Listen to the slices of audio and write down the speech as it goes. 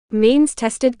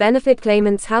Means-tested benefit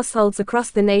claimants households across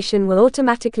the nation will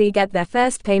automatically get their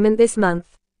first payment this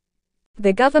month.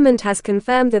 The government has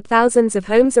confirmed that thousands of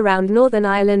homes around Northern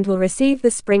Ireland will receive the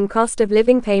spring cost of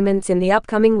living payments in the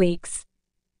upcoming weeks.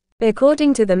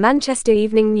 According to the Manchester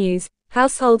Evening News,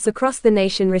 households across the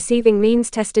nation receiving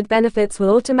means-tested benefits will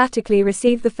automatically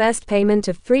receive the first payment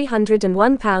of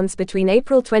 £301 between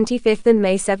April 25 and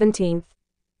May 17.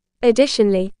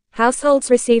 Additionally, households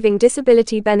receiving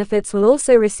disability benefits will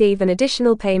also receive an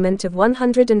additional payment of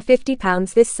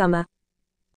 £150 this summer.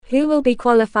 Who will be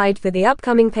qualified for the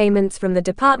upcoming payments from the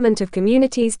Department of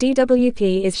Communities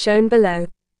DWP is shown below.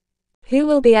 Who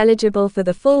will be eligible for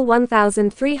the full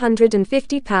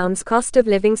 £1,350 cost of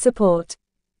living support?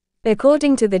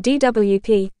 According to the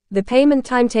DWP, the payment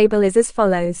timetable is as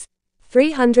follows.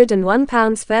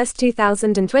 £301 first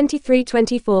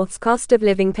 2023-24 cost of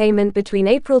living payment between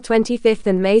April 25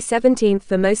 and May 17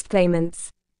 for most claimants.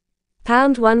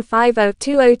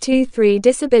 £1502023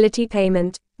 disability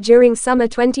payment, during summer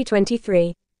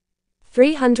 2023.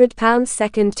 £300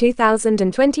 second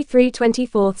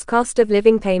 2023-24 cost of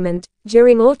living payment,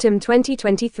 during autumn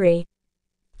 2023.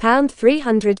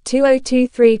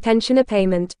 £3002023 pensioner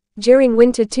payment, during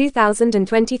winter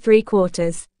 2023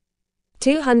 quarters.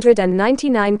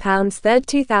 £299 third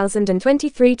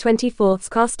 2023-24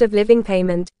 cost of living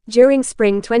payment, during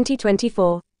spring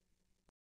 2024.